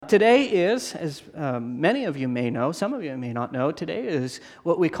Today is, as many of you may know, some of you may not know, today is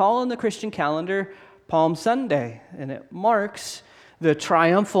what we call in the Christian calendar Palm Sunday, and it marks the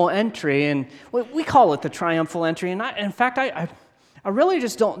triumphal entry, and we call it the triumphal entry. And in fact, I really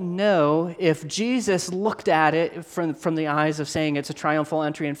just don't know if Jesus looked at it from the eyes of saying it's a triumphal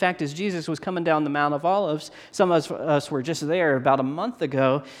entry. In fact, as Jesus was coming down the Mount of Olives, some of us were just there about a month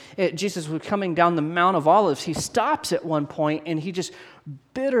ago, Jesus was coming down the Mount of Olives. He stops at one point and he just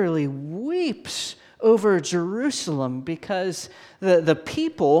bitterly weeps over Jerusalem because the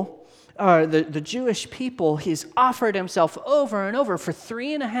people, the Jewish people, he's offered himself over and over for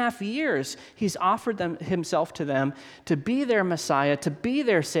 3.5 years. He's offered himself to them to be their Messiah, to be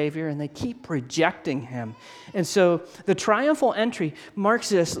their Savior, and they keep rejecting him. And so the triumphal entry marks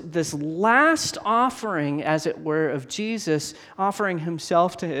this last offering, as it were, of Jesus offering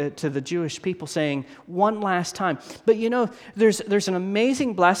himself to the Jewish people, saying one last time. But you know, there's an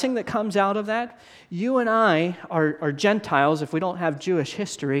amazing blessing that comes out of that. You and I are Gentiles. If we don't have Jewish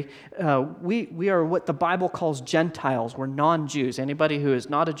history, we are what the Bible calls Gentiles. We're non-Jews. Anybody who is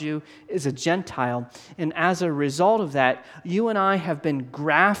not a Jew is a Gentile. And as a result of that, you and I have been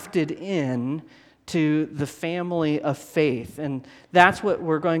grafted in to the family of faith. And that's what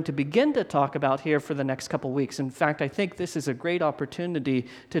we're going to begin to talk about here for the next couple weeks. In fact, I think this is a great opportunity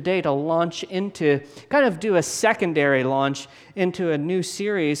today to launch into, kind of do a secondary launch into a new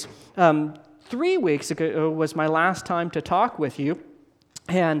series. 3 weeks ago was my last time to talk with you.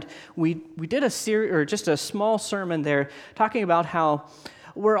 And we did a series, or just a small sermon there, talking about how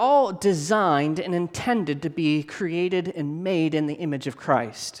we're all designed and intended to be created and made in the image of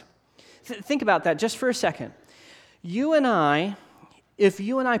Christ. Think about that just for a second. You and I, if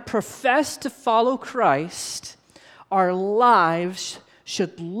you and I profess to follow Christ, our lives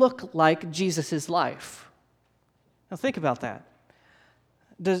should look like Jesus' life. Now think about that.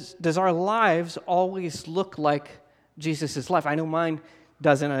 Does our lives always look like Jesus' life? I know mine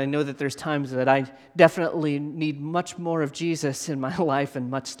doesn't. I know that there's times that I definitely need much more of Jesus in my life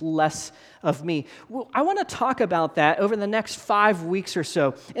and much less of me. Well, I want to talk about that over the next 5 weeks or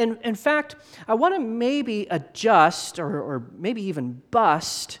so. And in fact, I want to maybe adjust or maybe even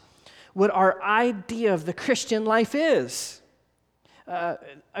bust what our idea of the Christian life is.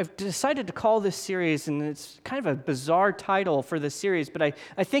 I've decided to call this series, and it's kind of a bizarre title for this series, but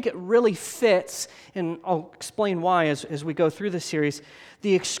I think it really fits, and I'll explain why as we go through the series.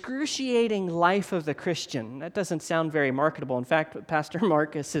 The excruciating life of the Christian. That doesn't sound very marketable. In fact, Pastor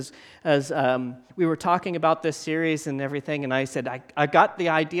Marcus, as we were talking about this series and everything, and I said, I got the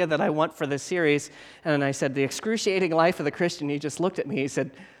idea that I want for this series, and I said, the excruciating life of the Christian. He just looked at me. He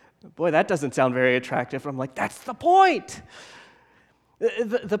said, boy, that doesn't sound very attractive. I'm like, that's the point.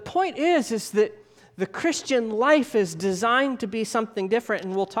 The point is that the Christian life is designed to be something different,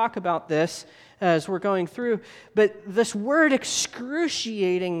 and we'll talk about this as we're going through. But this word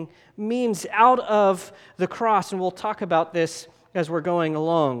excruciating means out of the cross, and we'll talk about this as we're going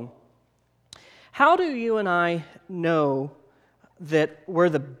along. How do you and I know that we're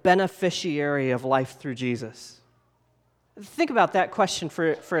the beneficiary of life through Jesus? Think about that question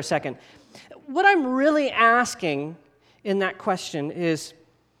for a second. What I'm really asking in that question is,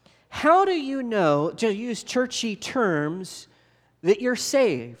 how do you know, to use churchy terms, that you're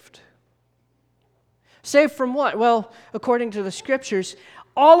saved? Saved from what? Well, according to the scriptures,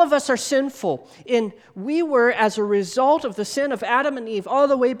 all of us are sinful, and we were, as a result of the sin of Adam and Eve, all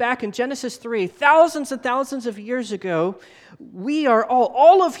the way back in Genesis 3, thousands and thousands of years ago, we are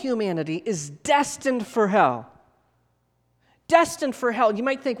all of humanity is destined for hell. Destined for hell. You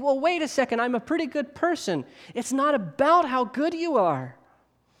might think, well, wait a second, I'm a pretty good person. It's not about how good you are.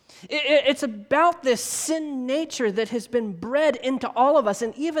 It's about this sin nature that has been bred into all of us,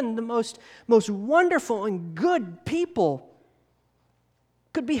 and even the most wonderful and good people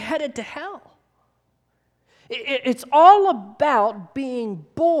could be headed to hell. It's all about being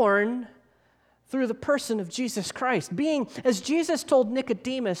born through the person of Jesus Christ. Being, as Jesus told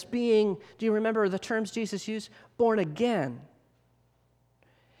Nicodemus, do you remember the terms Jesus used? Born again.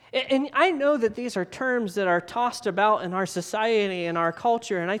 And I know that these are terms that are tossed about in our society and our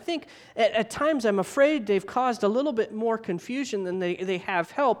culture, and I think at times I'm afraid they've caused a little bit more confusion than they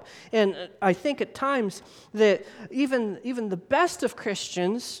have help. And I think at times that even the best of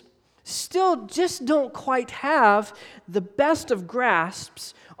Christians still just don't quite have the best of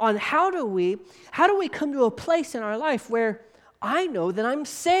grasps on how do we come to a place in our life where I know that I'm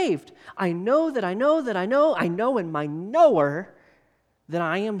saved. I know in my knower that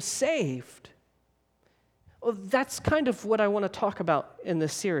I am saved. Well, that's kind of what I want to talk about in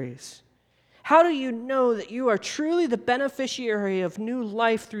this series. How do you know that you are truly the beneficiary of new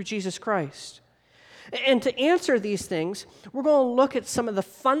life through Jesus Christ? And to answer these things, we're going to look at some of the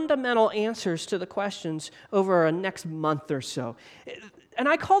fundamental answers to the questions over our next month or so. And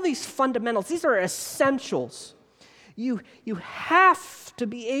I call these fundamentals. These are essentials. You have to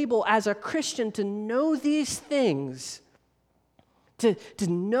be able, as a Christian, to know these things, to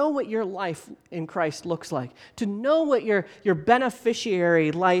know what your life in Christ looks like, to know what your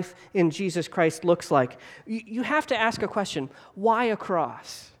beneficiary life in Jesus Christ looks like. You have to ask a question: why a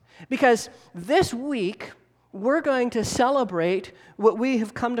cross? Because this week, we're going to celebrate what we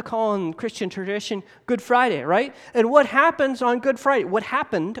have come to call in Christian tradition Good Friday, right? And what happens on Good Friday? What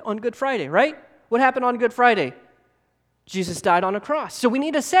happened on Good Friday, right? What happened on Good Friday? Jesus died on a cross. So we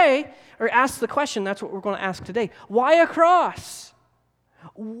need to say, or ask the question, that's what we're going to ask today. Why a cross?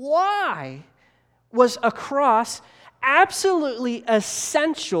 Why was a cross absolutely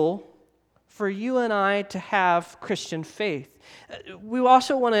essential for you and I to have Christian faith? We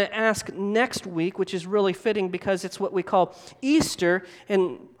also want to ask next week, which is really fitting because it's what we call Easter,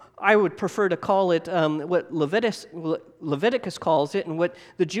 and I would prefer to call it what Leviticus calls it, and what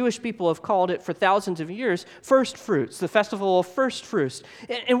the Jewish people have called it for thousands of years, first fruits, the festival of first fruits.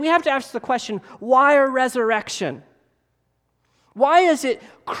 And we have to ask the question, why a resurrection? Why is it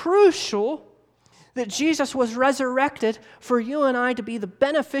crucial that Jesus was resurrected for you and I to be the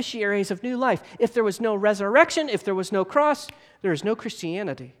beneficiaries of new life? If there was no resurrection, if there was no cross, there is no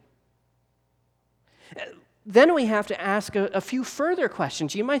Christianity. Then we have to ask a few further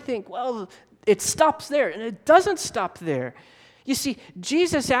questions. You might think, well, it stops there, and it doesn't stop there. You see,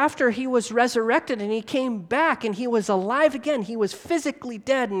 Jesus, after he was resurrected and he came back and he was alive again, he was physically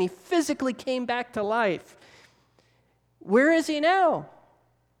dead and he physically came back to life. Where is he now?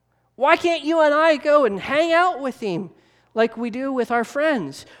 Why can't you and I go and hang out with him like we do with our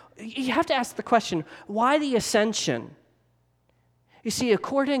friends? You have to ask the question, why the ascension? You see,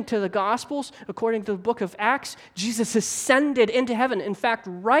 according to the Gospels, according to the book of Acts, Jesus ascended into heaven. In fact,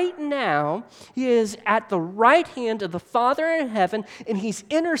 right now, he is at the right hand of the Father in heaven, and he's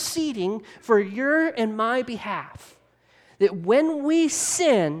interceding for your and my behalf. That when we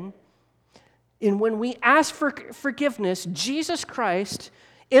sin, and when we ask for forgiveness, Jesus Christ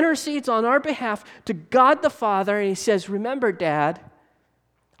intercedes on our behalf to God the Father, and he says, remember, Dad,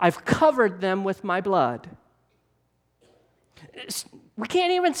 I've covered them with my blood. We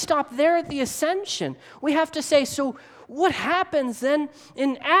can't even stop there at the ascension. We have to say, so what happens then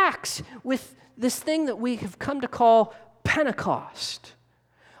in Acts with this thing that we have come to call Pentecost?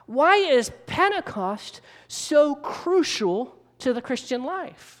 Why is Pentecost so crucial to the Christian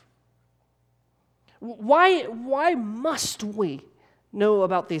life? Why must we know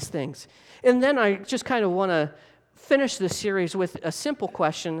about these things? And then I just kind of want to finish this series with a simple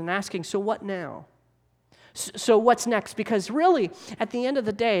question and asking, so what now? So what's next? Because really, at the end of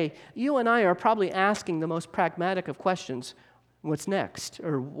the day, you and I are probably asking the most pragmatic of questions. What's next?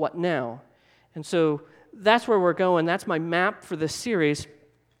 Or what now? And so that's where we're going. That's my map for this series.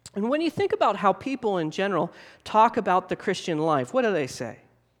 And when you think about how people in general talk about the Christian life, what do they say?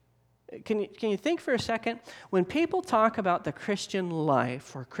 Can you think for a second? When people talk about the Christian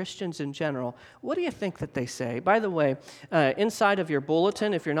life, or Christians in general, what do you think that they say? By the way, inside of your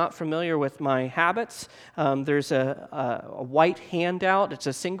bulletin, if you're not familiar with my habits, there's a white handout. It's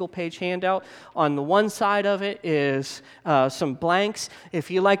a single-page handout. On the one side of it is some blanks.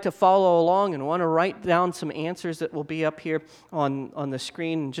 If you like to follow along and want to write down some answers that will be up here on the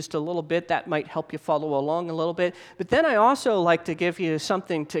screen in just a little bit, that might help you follow along a little bit. But then I also like to give you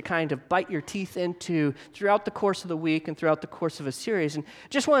something to kind of bite your teeth into throughout the course of the week and throughout the course of a series. And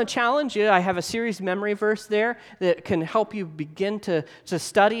just want to challenge you. I have a series memory verse there that can help you begin to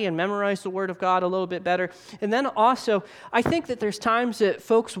study and memorize the Word of God a little bit better. And then also, I think that there's times that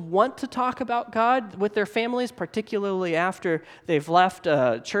folks want to talk about God with their families, particularly after they've left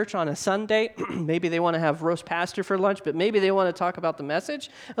church on a Sunday. Maybe they want to have roast pastor for lunch, but maybe they want to talk about the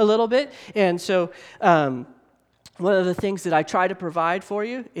message a little bit. And so, one of the things that I try to provide for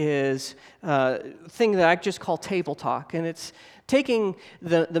you is a thing that I just call table talk, and it's taking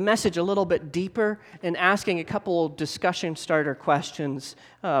the message a little bit deeper and asking a couple discussion starter questions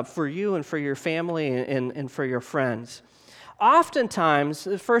for you and for your family and for your friends. Oftentimes,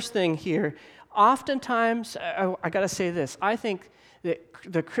 the first thing here, I got to say this, I think that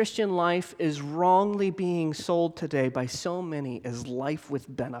the Christian life is wrongly being sold today by so many as life with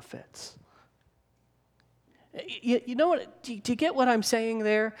benefits. You know what? Do you get what I'm saying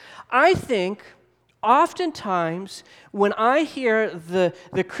there? I think oftentimes when I hear the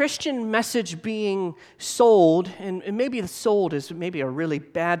Christian message being sold, and maybe sold is maybe a really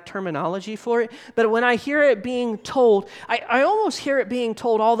bad terminology for it, but when I hear it being told, I almost hear it being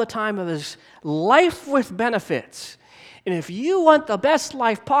told all the time as life with benefits. And if you want the best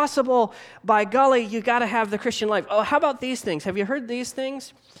life possible, by golly, you got to have the Christian life. Oh, how about these things? Have you heard these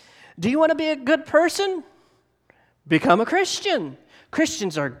things? Do you want to be a good person? Become a Christian.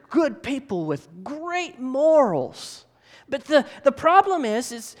 Christians are good people with great morals. But the problem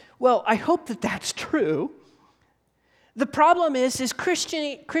is, well, I hope that that's true. The problem is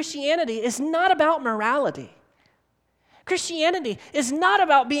Christianity is not about morality. Christianity is not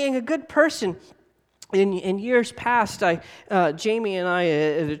about being a good person. In years past, Jamie and I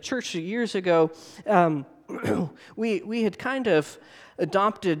at a church years ago, we had kind of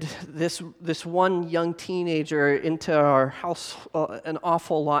adopted this one young teenager into our house an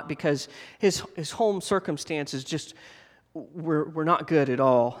awful lot because his home circumstances just were not good at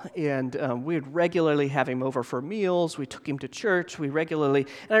all. And we would regularly have him over for meals. We took him to church. And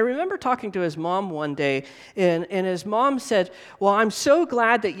I remember talking to his mom one day, and his mom said, well, I'm so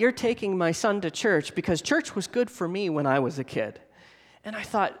glad that you're taking my son to church because church was good for me when I was a kid. And I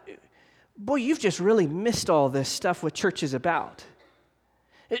thought, boy, you've just really missed all this stuff what church is about.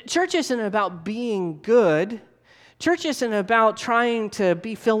 Church isn't about being good. Church isn't about trying to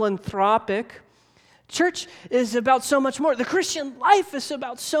be philanthropic. Church is about so much more. The Christian life is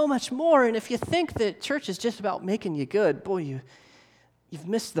about so much more. And if you think that church is just about making you good, boy, you've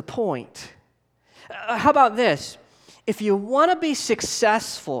missed the point. How about this? If you want to be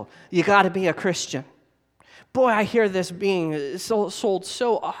successful, you got to be a Christian. Boy, I hear this being sold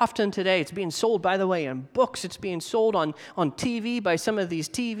so often today. It's being sold, by the way, in books. It's being sold on TV by some of these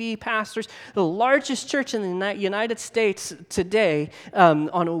TV pastors. The largest church in the United States today,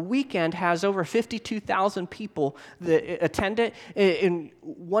 on a weekend, has over 52,000 people that attend it. And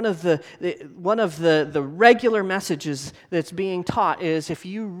one of the regular messages that's being taught is if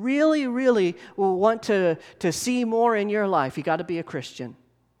you really, really want to see more in your life, you got to be a Christian.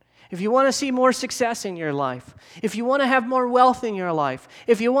 If you want to see more success in your life, if you want to have more wealth in your life,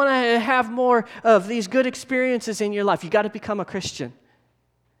 if you want to have more of these good experiences in your life, you got to become a Christian.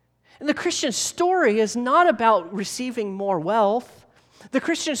 And the Christian story is not about receiving more wealth. The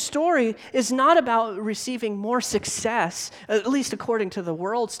Christian story is not about receiving more success, at least according to the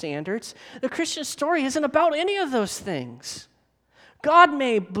world standards. The Christian story isn't about any of those things. God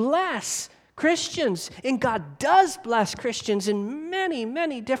may bless Christians, and God does bless Christians in many,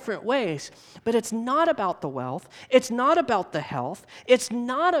 many different ways, but it's not about the wealth, it's not about the health, it's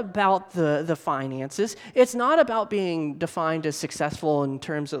not about the finances, it's not about being defined as successful in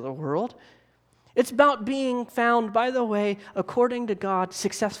terms of the world. It's about being found, by the way, according to God,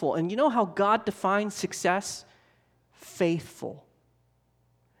 successful. And you know how God defines success? Faithful.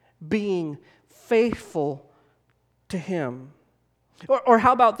 Being faithful to Him. Or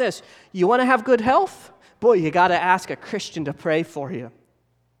how about this? You want to have good health? Boy, you got to ask a Christian to pray for you.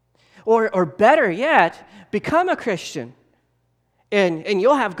 Or better yet, become a Christian, and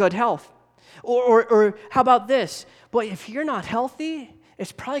you'll have good health. Or how about this? Boy, if you're not healthy,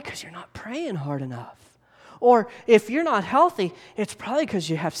 it's probably because you're not praying hard enough. Or if you're not healthy, it's probably because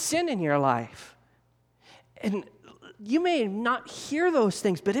you have sin in your life. And you may not hear those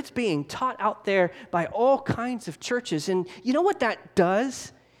things, but it's being taught out there by all kinds of churches. And you know what that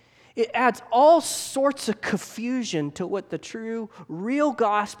does? It adds all sorts of confusion to what the true, real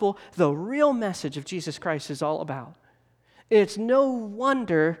gospel, the real message of Jesus Christ is all about. It's no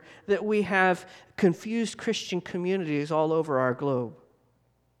wonder that we have confused Christian communities all over our globe.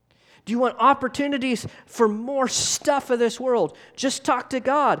 Do you want opportunities for more stuff of this world? Just talk to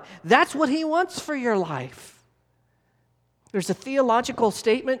God. That's what He wants for your life. There's a theological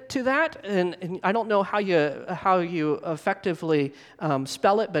statement to that, and I don't know how you effectively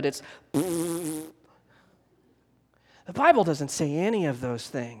spell it, but it's the Bible doesn't say any of those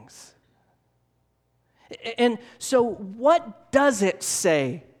things. And so what does it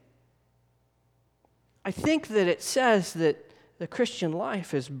say? I think that it says that the Christian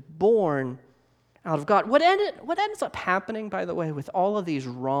life is born out of God. What ends up happening, by the way, with all of these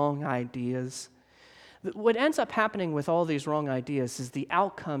wrong ideas? What ends up happening with all these wrong ideas is the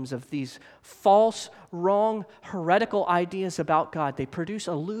outcomes of these false, wrong, heretical ideas about God. They produce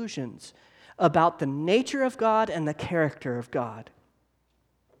illusions about the nature of God and the character of God.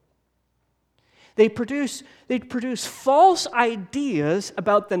 They produce false ideas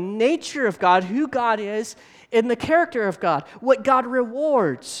about the nature of God, who God is, and the character of God, what God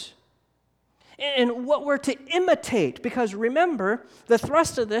rewards. and what we're to imitate. Because remember, the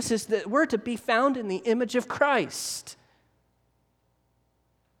thrust of this is that we're to be found in the image of Christ.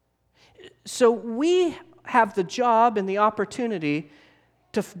 So we have the job and the opportunity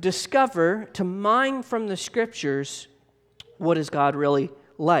to discover, to mine from the Scriptures, what is God really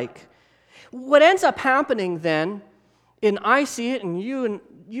like. What ends up happening then, and I see it, and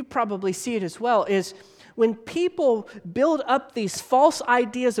you probably see it as well, is when people build up these false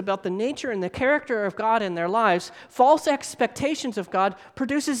ideas about the nature and the character of God in their lives, false expectations of God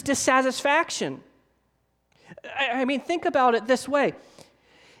produces dissatisfaction. I mean, think about it this way.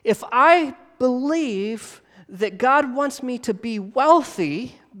 If I believe that God wants me to be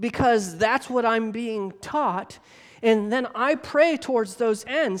wealthy because that's what I'm being taught, and then I pray towards those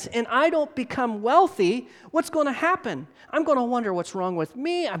ends, and I don't become wealthy, what's going to happen? I'm going to wonder what's wrong with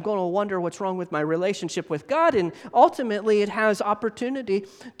me. I'm going to wonder what's wrong with my relationship with God, and ultimately it has opportunity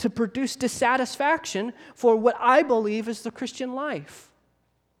to produce dissatisfaction for what I believe is the Christian life.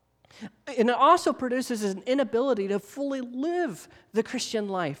 And it also produces an inability to fully live the Christian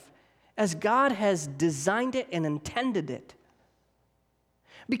life as God has designed it and intended it.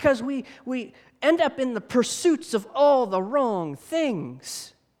 Because we end up in the pursuits of all the wrong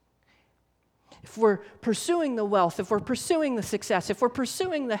things. If we're pursuing the wealth, if we're pursuing the success, if we're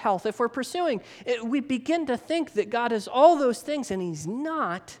pursuing the health, if we're pursuing it, we begin to think that God is all those things, and He's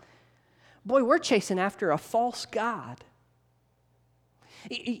not. Boy, we're chasing after a false God.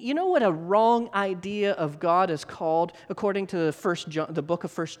 You know what a wrong idea of God is called, according to the book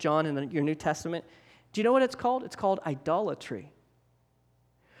of 1 John in your New Testament? Do you know what it's called? It's called idolatry.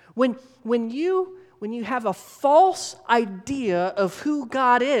 When you have a false idea of who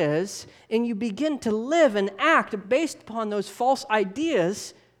God is, and you begin to live and act based upon those false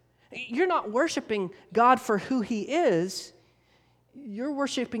ideas, you're not worshiping God for who He is. You're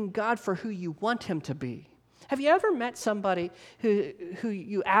worshiping God for who you want Him to be. Have you ever met somebody who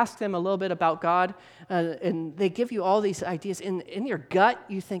you ask them a little bit about God, and they give you all these ideas? In your gut,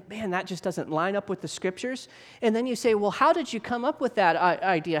 you think, man, that just doesn't line up with the Scriptures. And then you say, well, how did you come up with that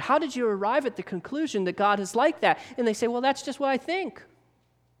idea? How did you arrive at the conclusion that God is like that? And they say, well, that's just what I think.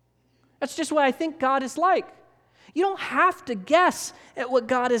 That's just what I think God is like. You don't have to guess at what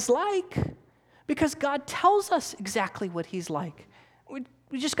God is like, because God tells us exactly what He's like.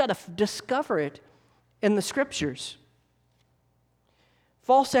 We just got to discover it in the Scriptures.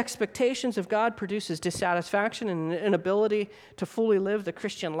 False expectations of God produces dissatisfaction and an inability to fully live the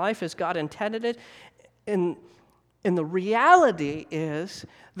Christian life as God intended it. And the reality is,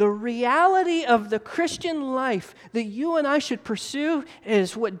 the reality of the Christian life that you and I should pursue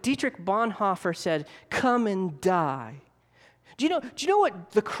is what Dietrich Bonhoeffer said, come and die. Do you know what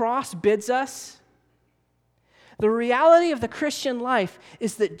the cross bids us? The reality of the Christian life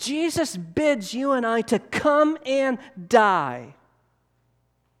is that Jesus bids you and I to come and die.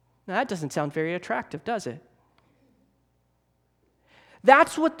 Now, that doesn't sound very attractive, does it?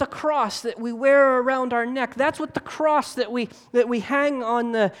 That's what the cross that we wear around our neck, that's what the cross that we hang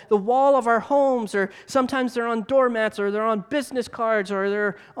on the wall of our homes, or sometimes they're on doormats, or they're on business cards, or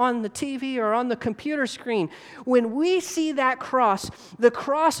they're on the TV or on the computer screen. When we see that cross, the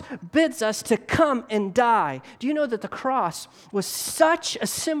cross bids us to come and die. Do you know that the cross was such a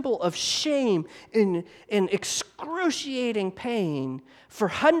symbol of shame and excruciating pain for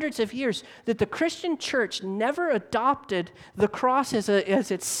hundreds of years that the Christian church never adopted the cross as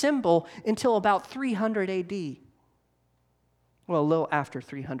its symbol until about 300 AD. Well, a little after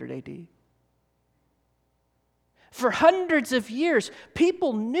 300 AD. For hundreds of years,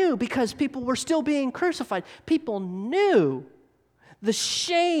 people knew, because people were still being crucified, people knew the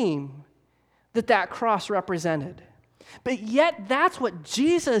shame that cross represented. But yet, that's what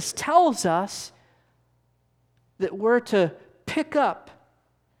Jesus tells us that we're to pick up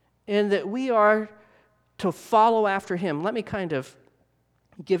and that we are to follow after Him. Let me kind of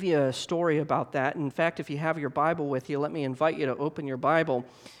give you a story about that. In fact, if you have your Bible with you, let me invite you to open your Bible.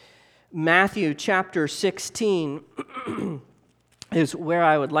 Matthew chapter 16 is where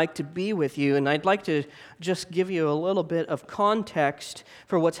I would like to be with you, and I'd like to just give you a little bit of context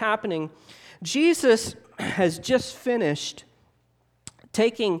for what's happening. Jesus has just finished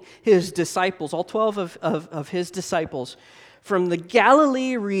taking His disciples, all 12 of His disciples, from the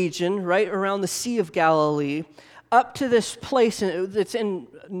Galilee region, right around the Sea of Galilee, up to this place that's in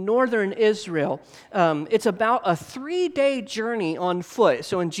northern Israel. It's about a 3-day journey on foot.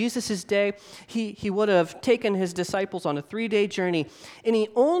 So in Jesus' day, he would have taken His disciples on a 3-day journey, and He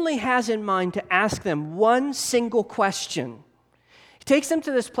only has in mind to ask them one single question. He takes them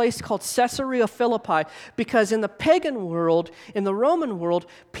to this place called Caesarea Philippi because in the pagan world, in the Roman world,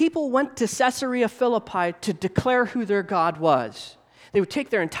 people went to Caesarea Philippi to declare who their God was. They would take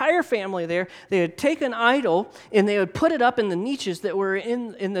their entire family there, they would take an idol, and they would put it up in the niches that were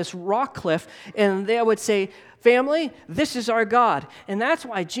in this rock cliff, and they would say, family, this is our God. And that's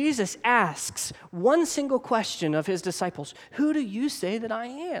why Jesus asks one single question of his disciples, who do you say that I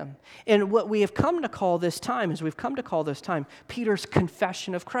am? And what we have come to call this time Peter's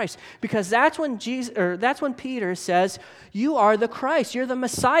confession of Christ. Because that's when Peter says, you are the Christ, you're the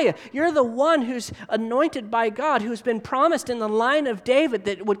Messiah, you're the one who's anointed by God, who's been promised in the line of David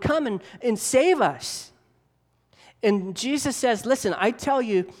that would come and save us. And Jesus says, listen, I tell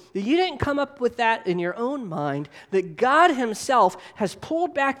you that you didn't come up with that in your own mind, that God himself has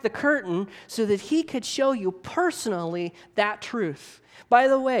pulled back the curtain so that he could show you personally that truth. By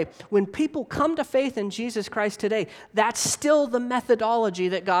the way, when people come to faith in Jesus Christ today, that's still the methodology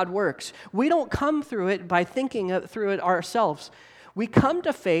that God works. We don't come through it by thinking through it ourselves. We come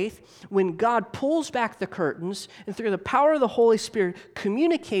to faith when God pulls back the curtains and through the power of the Holy Spirit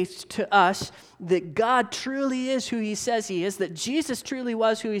communicates to us that God truly is who he says he is, that Jesus truly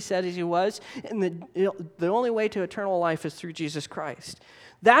was who he said he was, and that the only way to eternal life is through Jesus Christ.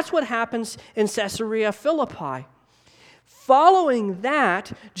 That's what happens in Caesarea Philippi. Following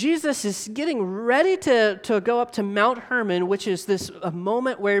that, Jesus is getting ready to go up to Mount Hermon, which is a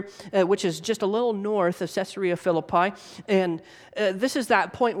moment which is just a little north of Caesarea Philippi, and this is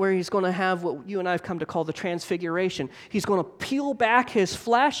that point where he's going to have what you and I have come to call the transfiguration. He's going to peel back his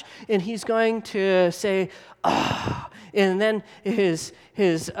flesh, and he's going to say, "Ah." And then his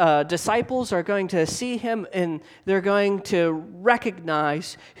disciples are going to see him, and they're going to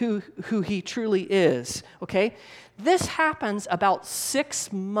recognize who he truly is. Okay. This happens about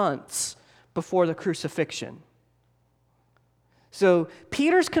 6 months before the crucifixion. So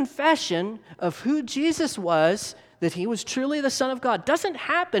Peter's confession of who Jesus was, that he was truly the Son of God, doesn't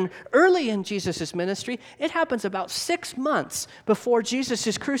happen early in Jesus' ministry. It happens about 6 months before Jesus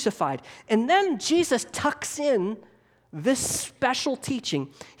is crucified. And then Jesus tucks in this special teaching.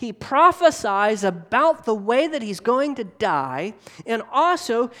 He prophesies about the way that he's going to die and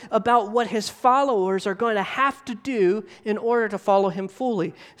also about what his followers are going to have to do in order to follow him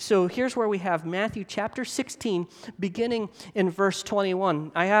fully. So here's where we have Matthew chapter 16, beginning in verse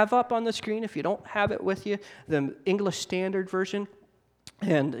 21. I have up on the screen, if you don't have it with you, the English Standard Version.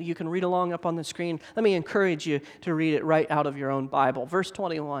 And you can read along up on the screen. Let me encourage you to read it right out of your own Bible. Verse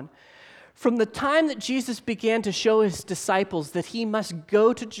 21. From the time that Jesus began to show his disciples that he must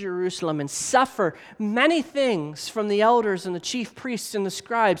go to Jerusalem and suffer many things from the elders and the chief priests and the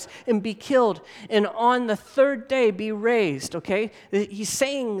scribes and be killed and on the third day be raised, okay? He's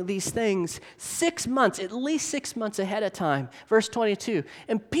saying these things 6 months, at least 6 months ahead of time. Verse 22,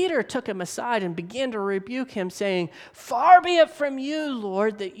 and Peter took him aside and began to rebuke him, saying, far be it from you,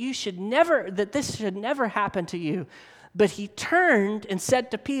 Lord, that this should never happen to you. But he turned and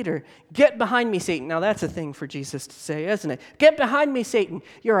said to Peter, get behind me, Satan. Now that's a thing for Jesus to say, isn't it? Get behind me, Satan.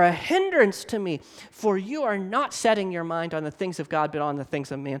 You're a hindrance to me, for you are not setting your mind on the things of God, but on the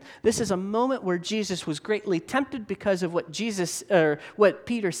things of man. This is a moment where Jesus was greatly tempted because of what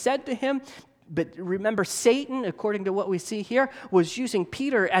Peter said to him. But remember, Satan, according to what we see here, was using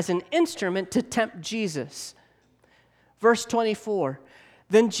Peter as an instrument to tempt Jesus. Verse 24.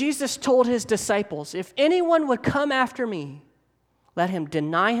 Then Jesus told his disciples, if anyone would come after me, let him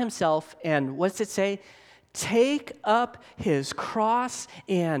deny himself and, what's it say? Take up his cross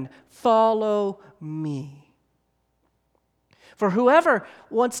and follow me. For whoever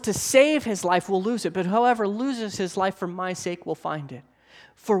wants to save his life will lose it, but whoever loses his life for my sake will find it.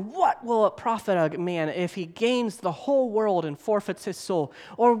 For what will it profit a man if he gains the whole world and forfeits his soul?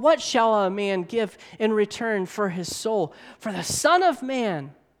 Or what shall a man give in return for his soul? For the Son of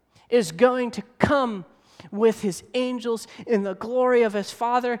Man is going to come with his angels in the glory of his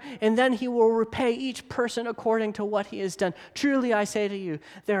Father, and then he will repay each person according to what he has done. Truly I say to you,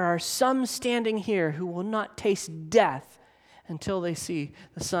 there are some standing here who will not taste death until they see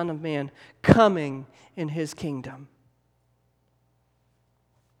the Son of Man coming in his kingdom.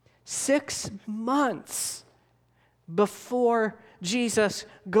 6 months before Jesus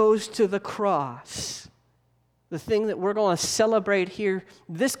goes to the cross, the thing that we're going to celebrate here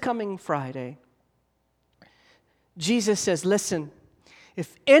this coming Friday, Jesus says, listen,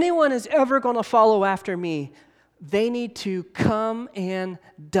 if anyone is ever going to follow after me, they need to come and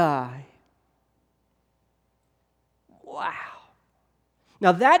die. Wow.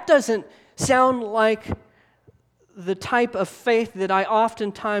 Now that doesn't sound like the type of faith that I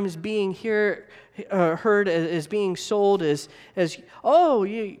oftentimes heard as being sold as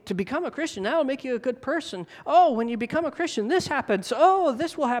to become a Christian, that'll make you a good person. Oh, when you become a Christian, this happens. Oh,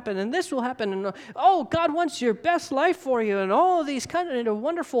 this will happen, and this will happen. And oh, God wants your best life for you, and all these kind of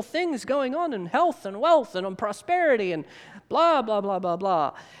wonderful things going on in health and wealth and on prosperity and blah, blah, blah, blah,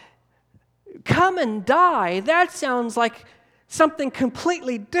 blah. Come and die, that sounds like something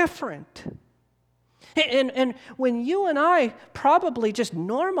completely different. And when you and I probably just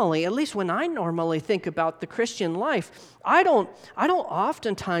normally, at least when I normally think about the Christian life, I don't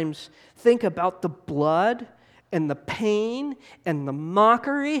oftentimes think about the blood and the pain and the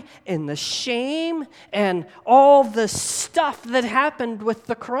mockery and the shame and all the stuff that happened with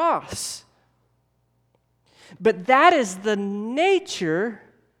the cross. But that is the nature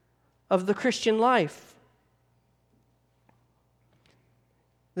of the Christian life.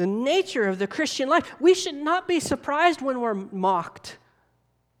 The nature of the Christian life. We should not be surprised when we're mocked.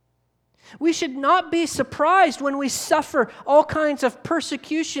 We should not be surprised when we suffer all kinds of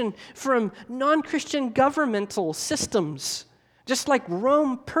persecution from non-Christian governmental systems. Just like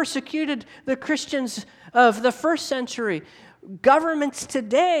Rome persecuted the Christians of the first century, governments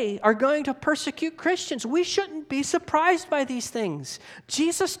today are going to persecute Christians. We shouldn't be surprised by these things.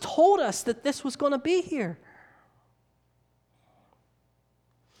 Jesus told us that this was going to be here.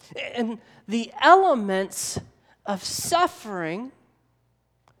 And the elements of suffering,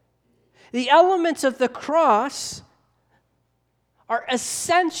 the elements of the cross are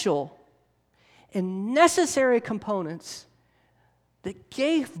essential and necessary components that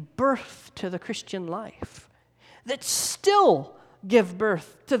gave birth to the Christian life, that still give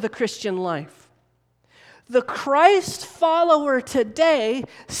birth to the Christian life. The Christ follower today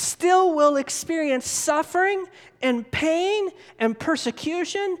still will experience suffering and pain and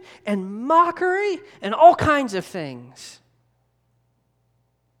persecution and mockery and all kinds of things.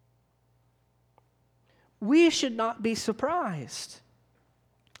 We should not be surprised.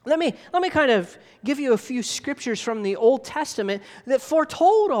 Let me kind of give you a few scriptures from the Old Testament that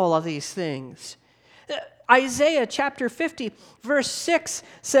foretold all of these things. Isaiah chapter 50, verse 6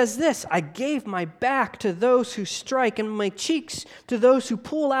 says this, I gave my back to those who strike and my cheeks to those who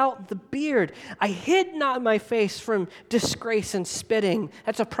pull out the beard. I hid not my face from disgrace and spitting.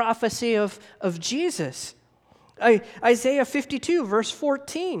 That's a prophecy of Jesus. Isaiah 52, verse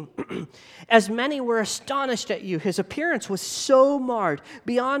 14. As many were astonished at you, his appearance was so marred,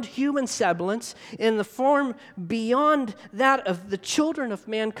 beyond human semblance, in the form beyond that of the children of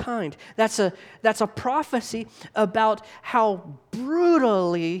mankind. That's a prophecy about how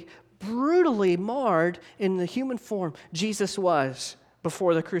brutally marred in the human form Jesus was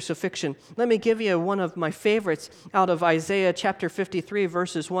before the crucifixion. Let me give you one of my favorites out of Isaiah chapter 53,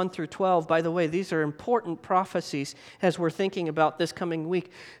 verses 1 through 12. By the way, these are important prophecies as we're thinking about this coming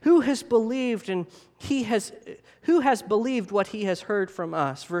week. Who has believed what he has heard from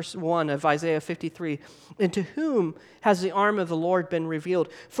us? Verse 1 of Isaiah 53. And to whom has the arm of the Lord been revealed?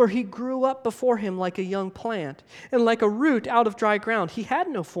 For he grew up before him like a young plant, and like a root out of dry ground. He had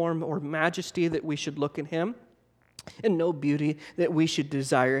no form or majesty that we should look at him, and no beauty that we should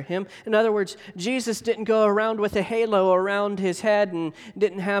desire him. In other words, Jesus didn't go around with a halo around his head and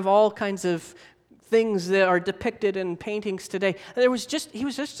didn't have all kinds of things that are depicted in paintings today. He was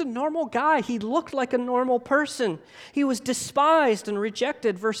just a normal guy. He looked like a normal person. He was despised and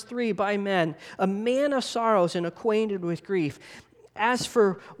rejected, verse 3, by men, a man of sorrows and acquainted with grief. As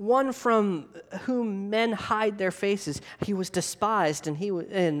for one from whom men hide their faces, he was despised,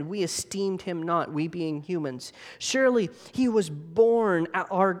 and we esteemed him not, we being humans. Surely he has borne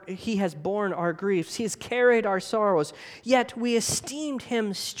our griefs, he has carried our sorrows. Yet we esteemed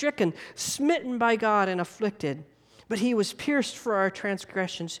him stricken, smitten by God, and afflicted. But he was pierced for our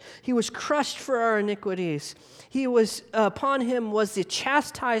transgressions, he was crushed for our iniquities. Upon him was the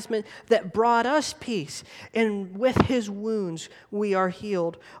chastisement that brought us peace, and with his wounds we are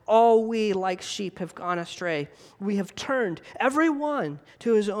healed. All we like sheep have gone astray. We have turned every one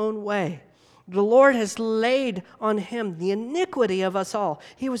to his own way. The Lord has laid on him the iniquity of us all.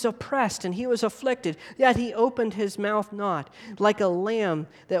 He was oppressed and he was afflicted, yet he opened his mouth not. Like a lamb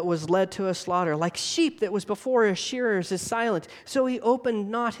that was led to a slaughter, like sheep that was before his shearers is silent, so he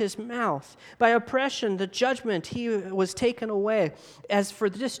opened not his mouth. By oppression, the judgment, he was taken away. As for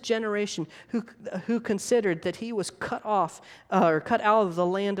this generation who considered that he was cut out of the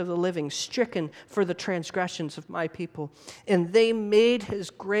land of the living, stricken for the transgressions of my people. And they made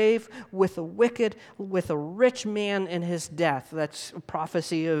his grave with a rich man in his death. That's a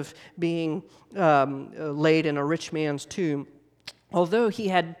prophecy of being laid in a rich man's tomb. Although he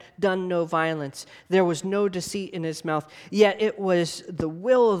had done no violence, there was no deceit in his mouth, yet it was the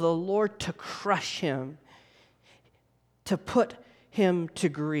will of the Lord to crush him, to put him to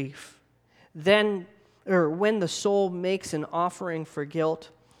grief. Then, or when the soul makes an offering for guilt,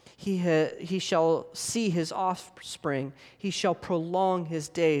 he shall see his offspring. He shall prolong his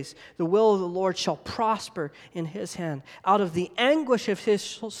days. The will of the Lord shall prosper in his hand. Out of the anguish of his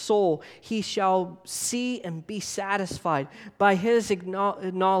soul, he shall see and be satisfied. By his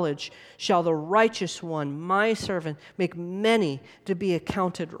knowledge shall the righteous one, my servant, make many to be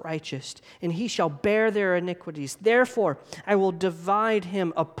accounted righteous, and he shall bear their iniquities. Therefore, I will divide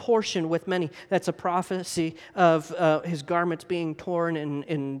him a portion with many. That's a prophecy of his garments being torn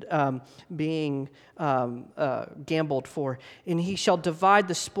and being gambled for. And he shall divide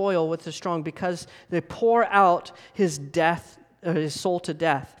the spoil with the strong, because they pour out his soul to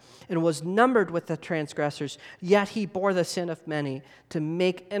death, and was numbered with the transgressors. Yet he bore the sin of many to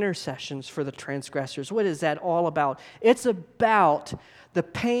make intercessions for the transgressors. What is that all about? It's about the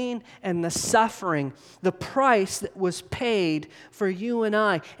pain and the suffering, the price that was paid for you and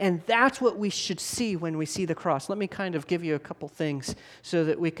I. And that's what we should see when we see the cross. Let me kind of give you a couple things so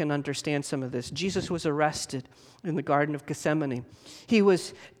that we can understand some of this. Jesus was arrested in the Garden of Gethsemane. He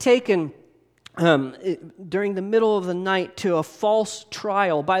was taken during the middle of the night to a false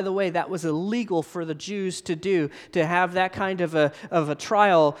trial. By the way, that was illegal for the Jews to do, to have that kind of a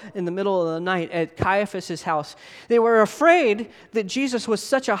trial in the middle of the night at Caiaphas' house. They were afraid that Jesus was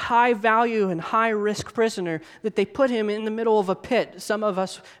such a high-value and high-risk prisoner that they put him in the middle of a pit. Some of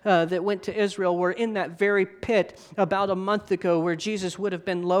us that went to Israel were in that very pit about a month ago, where Jesus would have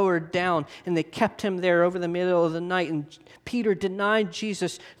been lowered down, and they kept him there over the middle of the night. And Peter denied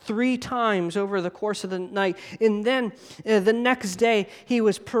Jesus 3 times over the course of the night. And then the next day, he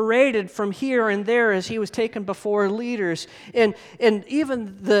was paraded from here and there as he was taken before leaders. And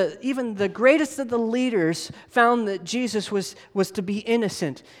even the greatest of the leaders found that Jesus was to be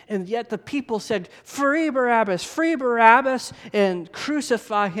innocent. And yet the people said, free Barabbas, and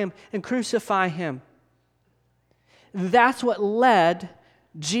crucify him, and crucify him. That's what led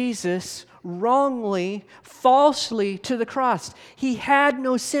Jesus wrongly, falsely to the cross. He had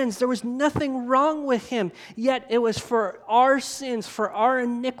no sins. There was nothing wrong with him. Yet it was for our sins, for our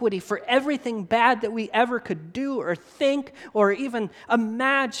iniquity, for everything bad that we ever could do or think or even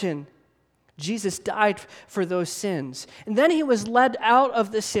imagine. Jesus died for those sins. And then he was led out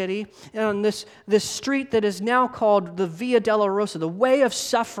of the city on this street that is now called the Via Dolorosa, the way of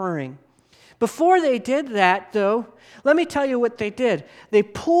suffering. Before they did that, though, let me tell you what they did. They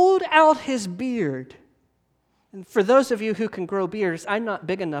pulled out his beard. And for those of you who can grow beards, I'm not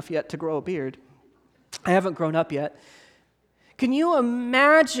big enough yet to grow a beard. I haven't grown up yet. Can you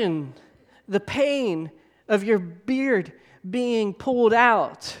imagine the pain of your beard being pulled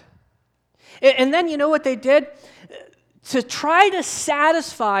out? And then you know what they did? To try to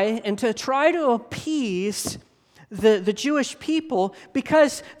satisfy and to try to appease the Jewish people,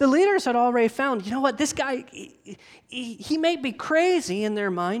 because the leaders had already found, you know what, this guy, he may be crazy in their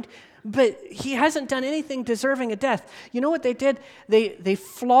mind, but he hasn't done anything deserving of death. You know what they did? They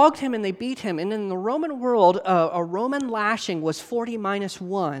flogged him and they beat him. And in the Roman world, a Roman lashing was 40 minus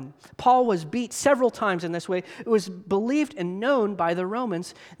 1. Paul was beat several times in this way. It was believed and known by the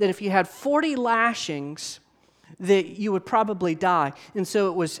Romans that if you had 40 lashings, that you would probably die. And so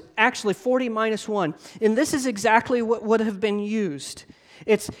it was actually 40 minus 1. And this is exactly what would have been used.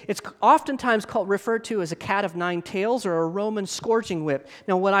 It's oftentimes referred to as a cat of 9 tails or a Roman scourging whip.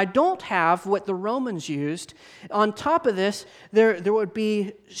 Now, what I don't have, what the Romans used, on top of this, there would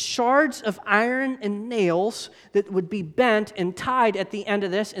be shards of iron and nails that would be bent and tied at the end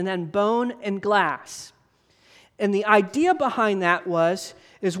of this, and then bone and glass. And the idea behind that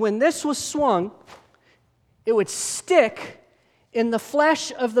is when this was swung, it would stick in the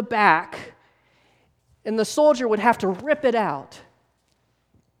flesh of the back, and the soldier would have to rip it out.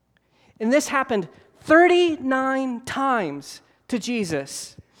 And this happened 39 times to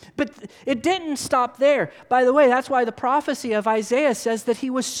Jesus. But it didn't stop there. By the way, that's why the prophecy of Isaiah says that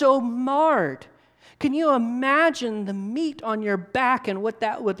he was so marred. Can you imagine the meat on your back and what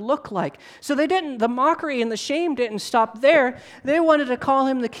that would look like? So the mockery and the shame didn't stop there. They wanted to call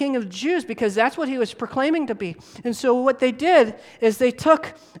him the King of the Jews because that's what he was proclaiming to be. And so what they did is they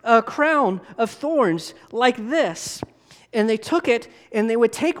took a crown of thorns like this, and they took it and they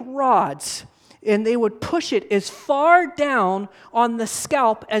would take rods and they would push it as far down on the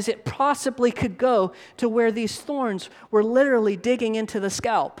scalp as it possibly could go to where these thorns were literally digging into the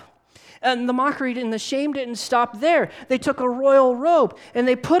scalp. And the mockery and the shame didn't stop there. They took a royal robe and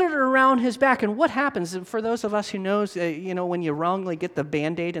they put it around his back. And what happens, for those of us who knows, when you wrongly get the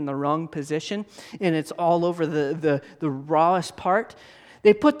Band-Aid in the wrong position and it's all over the rawest part,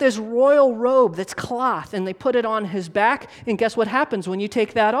 they put this royal robe that's cloth and they put it on his back. And guess what happens when you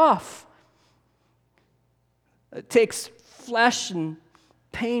take that off? It takes flesh and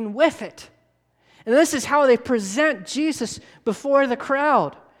pain with it. And this is how they present Jesus before the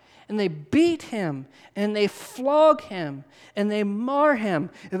crowd. And they beat him, and they flog him, and they mar him.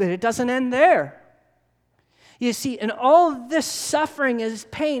 But it doesn't end there. You see, and all this suffering is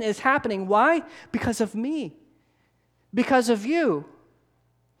pain is happening. Why? Because of me. Because of you.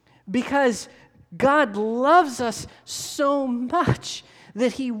 Because God loves us so much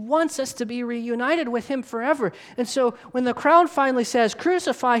that he wants us to be reunited with him forever. And so when the crowd finally says,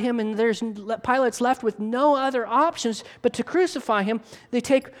 crucify him, and Pilate's left with no other options but to crucify him, they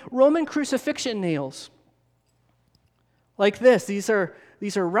take Roman crucifixion nails. Like this. These are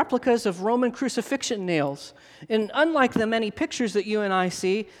replicas of Roman crucifixion nails. And unlike the many pictures that you and I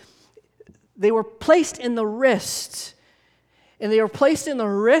see, they were placed in the wrists. And they were placed in the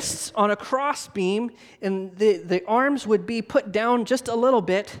wrists on a crossbeam, and the arms would be put down just a little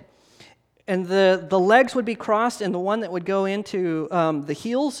bit, and the legs would be crossed, and the one that would go into the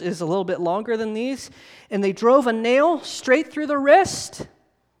heels is a little bit longer than these. And they drove a nail straight through the wrist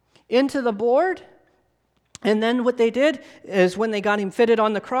into the board. And then what they did is when they got him fitted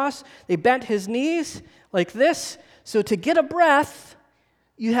on the cross, they bent his knees like this. So to get a breath,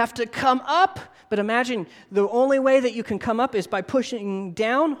 you have to come up. But imagine the only way that you can come up is by pushing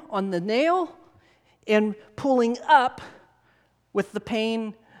down on the nail and pulling up with the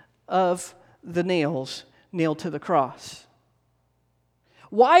pain of the nails nailed to the cross.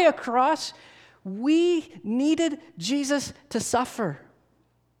 Why a cross? We needed Jesus to suffer.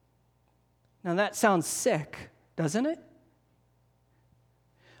 Now that sounds sick, doesn't it?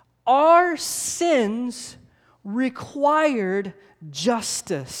 Our sins required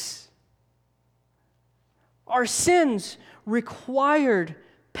justice. Our sins required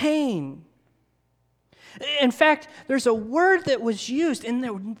pain. In fact, there's a word that was used,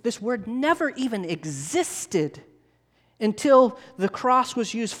 and this word never even existed until the cross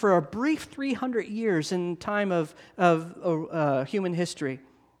was used for a brief 300 years in time of human history.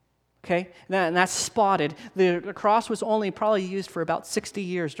 Okay? And that's spotted. The cross was only probably used for about 60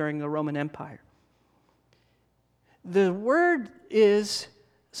 years during the Roman Empire. The word is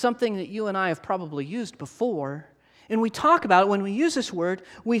something that you and I have probably used before, and we talk about it when we use this word,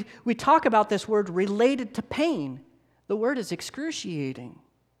 we talk about this word related to pain. The word is excruciating.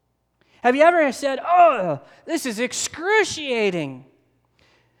 Have you ever said, oh, this is excruciating?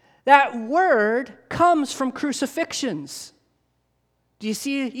 That word comes from crucifixions. Do you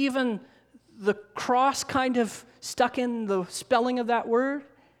see even the cross kind of stuck in the spelling of that word?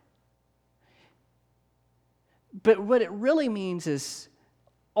 But what it really means is,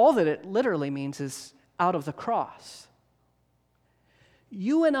 all that it literally means is out of the cross.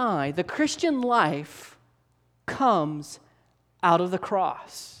 You and I, the Christian life, comes out of the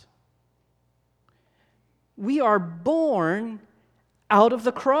cross. We are born out of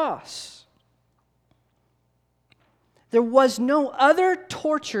the cross. There was no other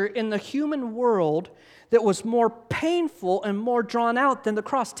torture in the human world that was more painful and more drawn out than the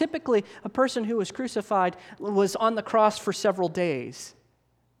cross. Typically, a person who was crucified was on the cross for several days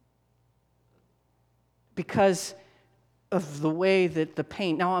because of the way that the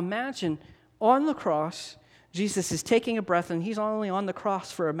pain. Now imagine on the cross, Jesus is taking a breath, and he's only on the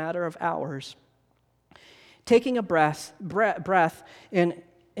cross for a matter of hours. Taking a breath,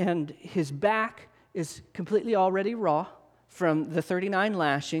 and his back is completely already raw from the 39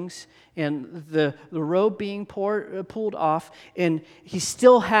 lashings and the robe being pulled off, and he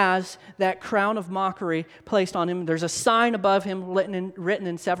still has that crown of mockery placed on him. There's a sign above him written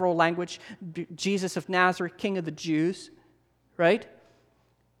in several languages, Jesus of Nazareth, King of the Jews, right?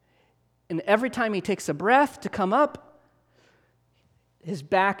 And every time he takes a breath to come up, his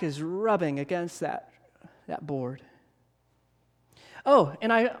back is rubbing against that board. Oh,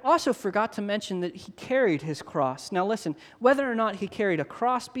 and I also forgot to mention that he carried his cross. Now listen, whether or not he carried a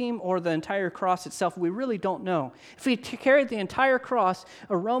crossbeam or the entire cross itself, we really don't know. If he carried the entire cross,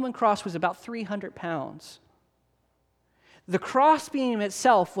 a Roman cross was about 300 pounds. The crossbeam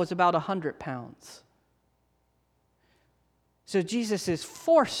itself was about 100 pounds. So Jesus is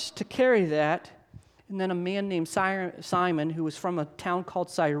forced to carry that, and then a man named Simon, who was from a town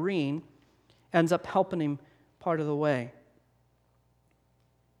called Cyrene, ends up helping him part of the way.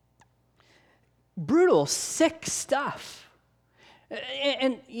 Brutal, sick stuff.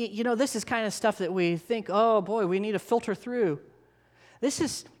 This is kind of stuff that we think, oh boy, we need to filter through. This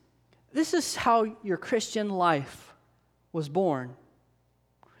is how your Christian life was born.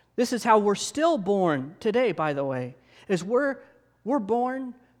 This is how we're still born today, by the way, is we're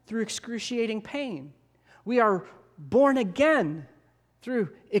born through excruciating pain. We are born again through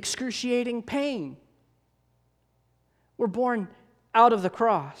excruciating pain. We're born out of the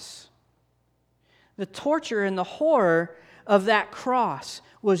cross. The torture and the horror of that cross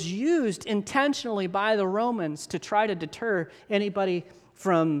was used intentionally by the Romans to try to deter anybody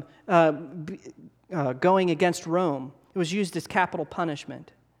from going against Rome. It was used as capital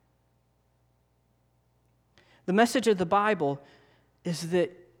punishment. The message of the Bible is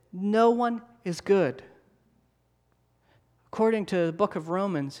that no one is good. According to the book of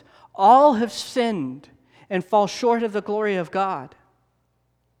Romans, all have sinned and fall short of the glory of God.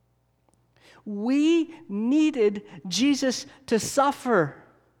 We needed Jesus to suffer.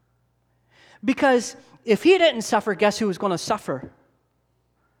 Because if he didn't suffer, guess who was going to suffer?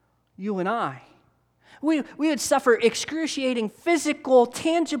 You and I. We would suffer excruciating, physical,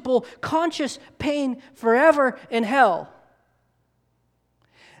 tangible, conscious pain forever in hell.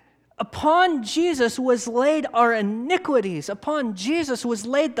 Upon Jesus was laid our iniquities. Upon Jesus was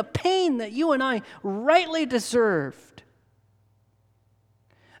laid the pain that you and I rightly deserved.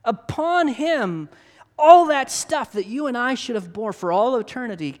 Upon him, all that stuff that you and I should have borne for all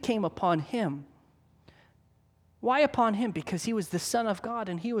eternity came upon him. Why upon him? Because he was the Son of God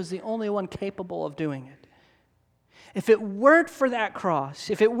and he was the only one capable of doing it. If it weren't for that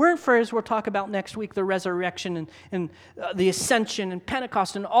cross, if it weren't for, as we'll talk about next week, the resurrection and the ascension and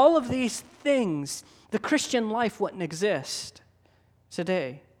Pentecost and all of these things, the Christian life wouldn't exist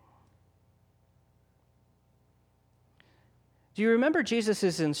today. Do you remember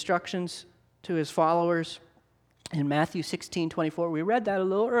Jesus' instructions to his followers in Matthew 16:24? We read that a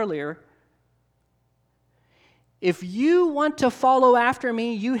little earlier. If you want to follow after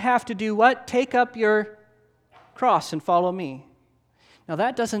me, you have to do what? Take up your cross and follow me. Now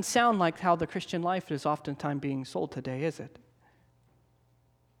that doesn't sound like how the Christian life is oftentimes being sold today, is it?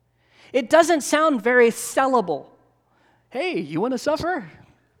 It doesn't sound very sellable. Hey, you want to suffer?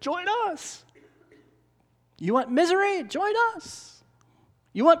 Join us. You want misery? Join us.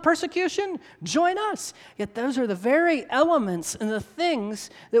 You want persecution? Join us. Yet those are the very elements and the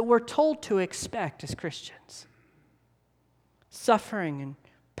things that we're told to expect as Christians. Suffering and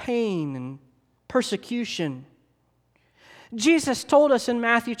pain and persecution. Jesus told us in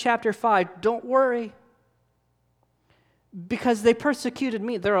Matthew chapter 5, don't worry. Because they persecuted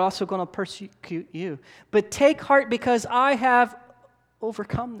me, they're also going to persecute you. But take heart because I have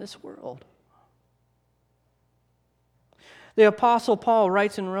overcome this world. The Apostle Paul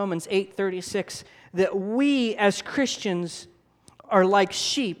writes in Romans 8:36 that we as Christians are like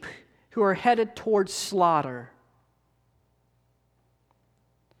sheep who are headed towards slaughter.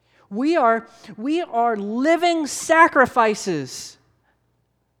 We are living sacrifices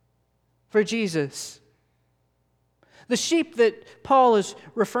for Jesus. The sheep that Paul is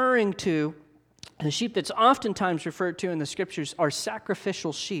referring to, the sheep that's oftentimes referred to in the Scriptures, are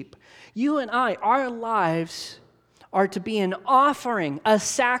sacrificial sheep. You and I, our lives are to be an offering, a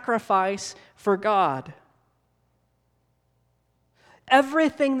sacrifice for God.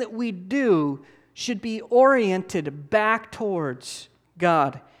 Everything that we do should be oriented back towards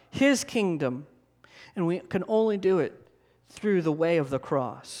God, his kingdom, and we can only do it through the way of the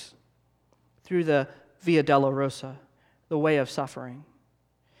cross, through the Via Dolorosa, the way of suffering.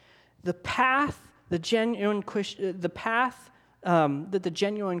 The path that the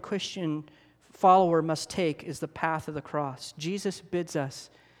genuine Christian follower must take is the path of the cross. Jesus bids us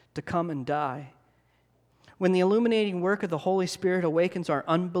to come and die. When the illuminating work of the Holy Spirit awakens our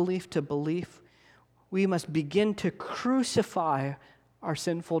unbelief to belief, we must begin to crucify our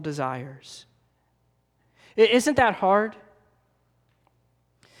sinful desires. Isn't that hard?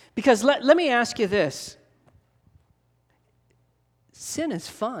 Because let me ask you this. Sin is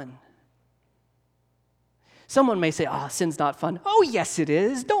fun. Someone may say, sin's not fun. Oh, yes, it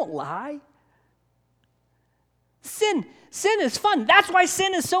is. Don't lie. Sin is fun. That's why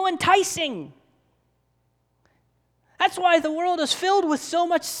sin is so enticing. That's why the world is filled with so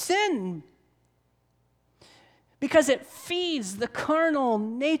much sin. Because it feeds the carnal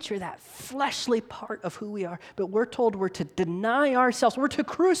nature, that fleshly part of who we are. But we're told we're to deny ourselves. We're to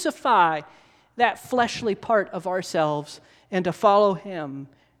crucify that fleshly part of ourselves and to follow him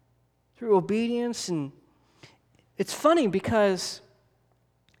through obedience. And it's funny because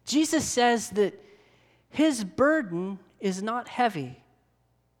Jesus says that his burden is not heavy.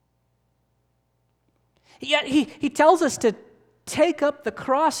 Yet he tells us to take up the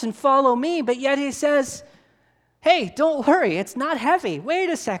cross and follow me, but yet he says, hey, don't worry, it's not heavy. Wait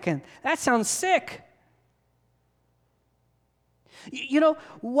a second, that sounds sick. You know,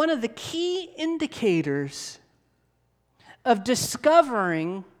 one of the key indicators of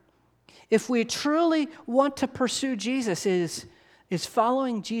discovering if we truly want to pursue Jesus is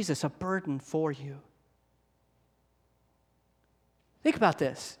following Jesus a burden for you? Think about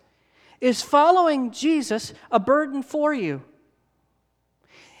this. Is following Jesus a burden for you?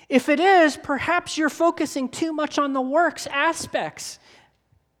 If it is, perhaps you're focusing too much on the works aspects.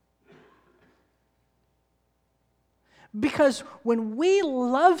 Because when we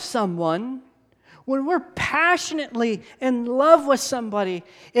love someone, when we're passionately in love with somebody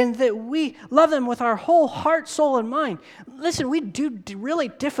and that we love them with our whole heart, soul, and mind, listen, we do really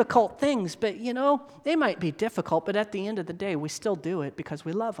difficult things, but you know, they might be difficult, but at the end of the day, we still do it because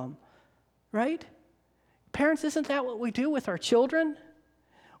we love them, right? Parents, isn't that what we do with our children?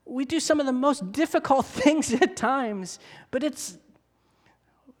 We do some of the most difficult things at times, but it's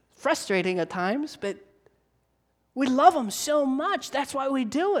frustrating at times, but we love them so much, that's why we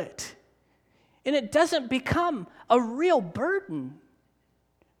do it. And it doesn't become a real burden.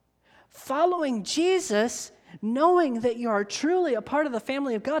 Following Jesus, knowing that you are truly a part of the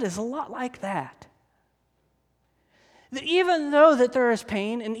family of God, is a lot like that. That even though that there is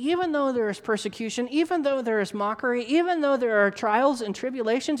pain, and even though there is persecution, even though there is mockery, even though there are trials and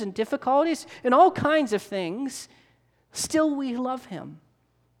tribulations and difficulties and all kinds of things, still we love him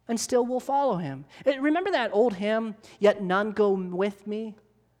and still will follow him. Remember that old hymn, "Yet none go with me,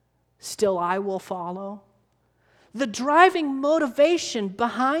 still I will follow"? The driving motivation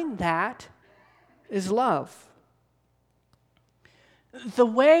behind that is love. The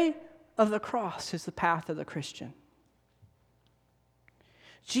way of the cross is the path of the Christian.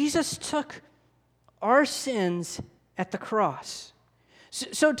 Jesus took our sins at the cross.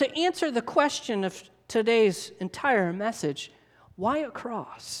 So to answer the question of today's entire message, why a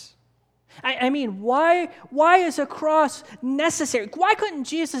cross? I mean, why is a cross necessary? Why couldn't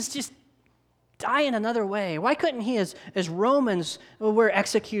Jesus just die in another way? Why couldn't he, as Romans were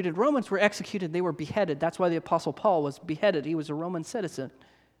executed, they were beheaded. That's why the Apostle Paul was beheaded. He was a Roman citizen.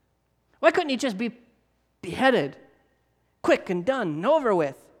 Why couldn't he just be beheaded? Quick and done and over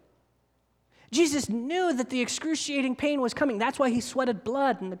with. Jesus knew that the excruciating pain was coming. That's why he sweated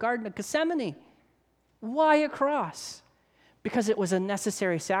blood in the Garden of Gethsemane. Why a cross? Because it was a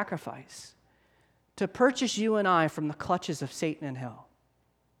necessary sacrifice to purchase you and I from the clutches of Satan and hell.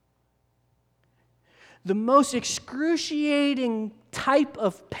 The most excruciating type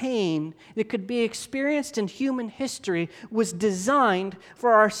of pain that could be experienced in human history was designed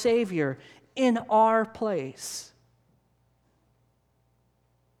for our Savior in our place.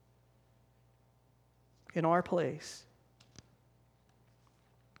 In our place.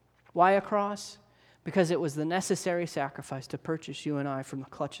 Why a cross? Because it was the necessary sacrifice to purchase you and I from the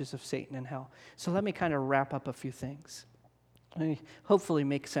clutches of Satan and hell. So let me kind of wrap up a few things. Let me hopefully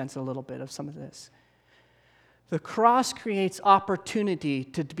make sense a little bit of some of this. The cross creates opportunity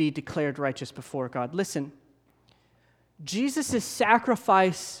to be declared righteous before God. Listen, Jesus'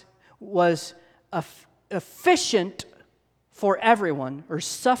 sacrifice was efficient for everyone, or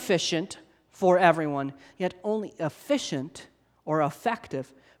sufficient for everyone, yet only efficient or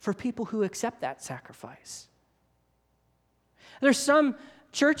effective for people who accept that sacrifice. There's some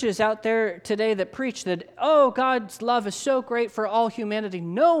churches out there today that preach that, oh, God's love is so great for all humanity.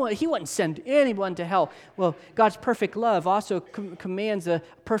 No, he wouldn't send anyone to hell. Well, God's perfect love also commands a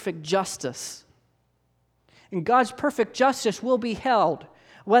perfect justice. And God's perfect justice will be held,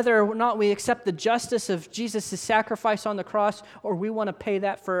 whether or not we accept the justice of Jesus' sacrifice on the cross or we want to pay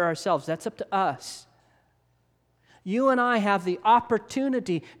that for ourselves. That's up to us. You and I have the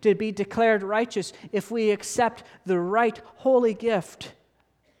opportunity to be declared righteous if we accept the right holy gift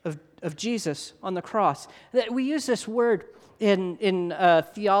of Jesus on the cross. We use this word in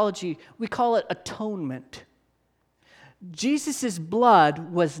theology. We call it atonement. Jesus'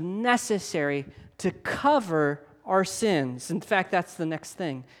 blood was necessary to cover our sins. In fact, that's the next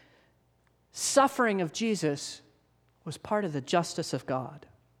thing. Suffering of Jesus was part of the justice of God.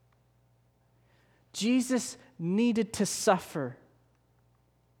 Jesus needed to suffer.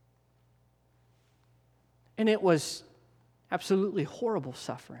 And it was absolutely horrible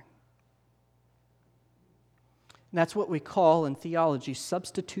suffering. And that's what we call in theology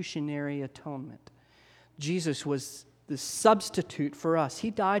substitutionary atonement. Jesus was the substitute for us. He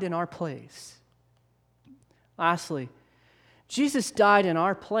died in our place. Lastly, Jesus died in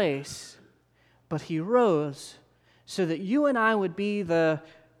our place, but he rose so that you and I would be the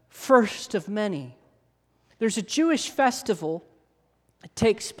first of many. There's a Jewish festival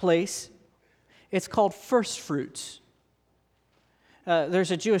takes place. It's called First Fruits.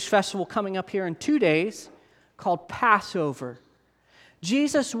 There's a Jewish festival coming up here in 2 days called Passover.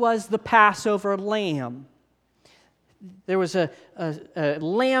 Jesus was the Passover lamb. There was a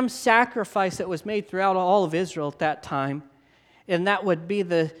lamb sacrifice that was made throughout all of Israel at that time, and that would be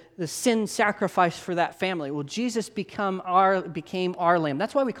the sin sacrifice for that family. Well, Jesus became our lamb.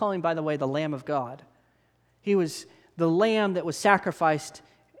 That's why we call him, by the way, the Lamb of God. He was the lamb that was sacrificed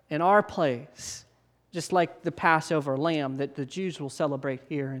in our place, just like the Passover lamb that the Jews will celebrate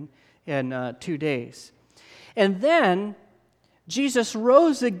here in 2 days. And then Jesus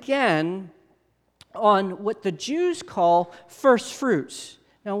rose again on what the Jews call first fruits.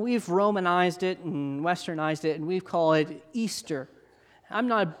 Now, we've Romanized it and Westernized it, and we call it Easter. I'm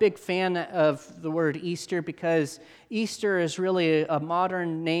not a big fan of the word Easter because Easter is really a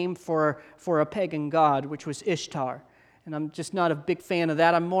modern name for a pagan god, which was Ishtar. And I'm just not a big fan of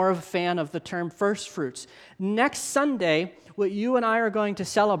that. I'm more of a fan of the term first fruits. Next Sunday, what you and I are going to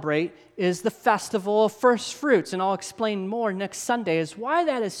celebrate is the festival of first fruits. And I'll explain more next Sunday as why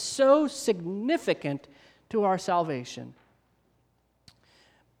that is so significant to our salvation.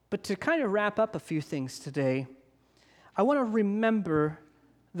 But to kind of wrap up a few things today, I want to remember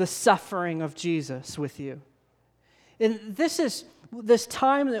the suffering of Jesus with you. And this is this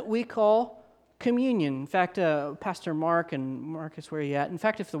time that we call communion. In fact, Pastor Mark and Marcus, where are you at? In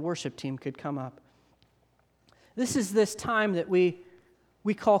fact, if the worship team could come up. This is this time that we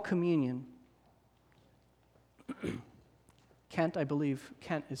call communion. Kent, I believe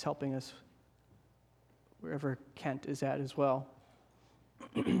Kent is helping us, wherever Kent is at as well.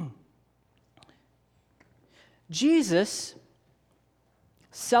 Jesus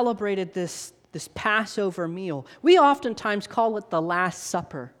celebrated this Passover meal. We oftentimes call it the Last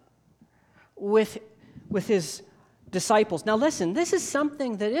Supper with his disciples. Now listen, this is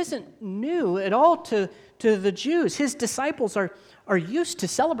something that isn't new at all to the Jews. His disciples are used to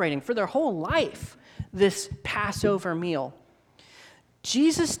celebrating for their whole life this Passover meal.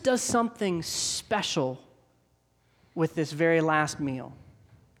 Jesus does something special with this very last meal.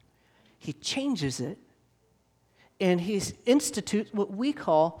 He changes it, and he institutes what we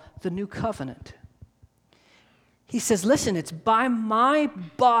call the new covenant. He says, listen, it's by my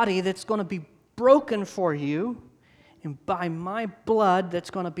body that's going to be broken for you, and by my blood that's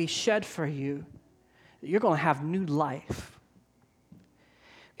going to be shed for you, that you're going to have new life.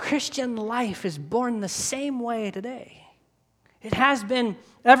 Christian life is born the same way today. It has been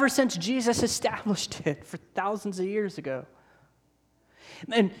ever since Jesus established it for thousands of years ago.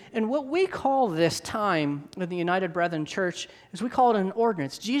 And what we call this time in the United Brethren Church is we call it an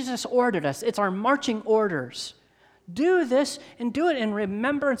ordinance. Jesus ordered us. It's our marching orders. Do this and do it in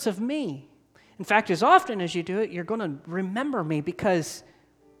remembrance of me. In fact, as often as you do it, you're going to remember me because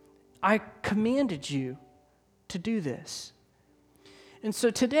I commanded you to do this. And so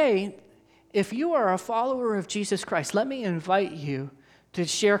today, if you are a follower of Jesus Christ, let me invite you to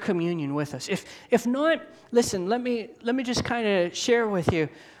share communion with us. If not, listen, let me just kind of share with you.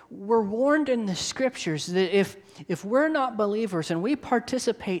 We're warned in the scriptures that if we're not believers and we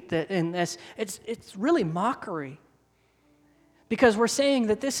participate in this, it's really mockery. Because we're saying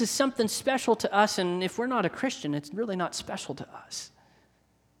that this is something special to us, and if we're not a Christian, it's really not special to us.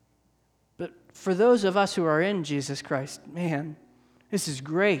 But for those of us who are in Jesus Christ, man, this is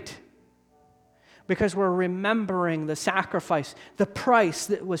great. Because we're remembering the sacrifice, the price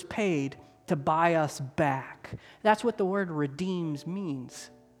that was paid to buy us back. That's what the word redeems means.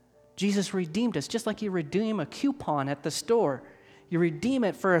 Jesus redeemed us, just like you redeem a coupon at the store. You redeem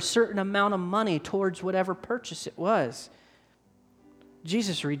it for a certain amount of money towards whatever purchase it was.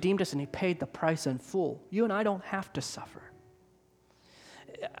 Jesus redeemed us and he paid the price in full. You and I don't have to suffer.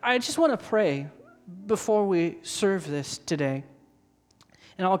 I just want to pray before we serve this today.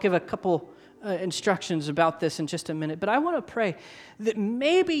 And I'll give a couple instructions about this in just a minute. But I want to pray that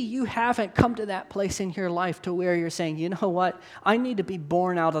maybe you haven't come to that place in your life to where you're saying, you know what? I need to be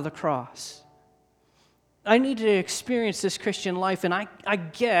born out of the cross. I need to experience this Christian life. And I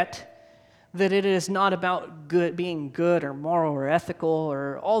get that it is not about being good or moral or ethical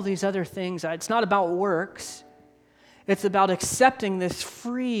or all these other things. It's not about works. It's about accepting this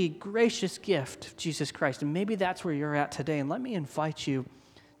free, gracious gift of Jesus Christ. And maybe that's where you're at today. And let me invite you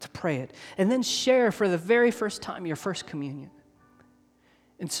to pray it. And then share for the very first time your first communion.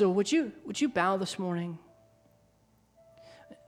 And so would you bow this morning?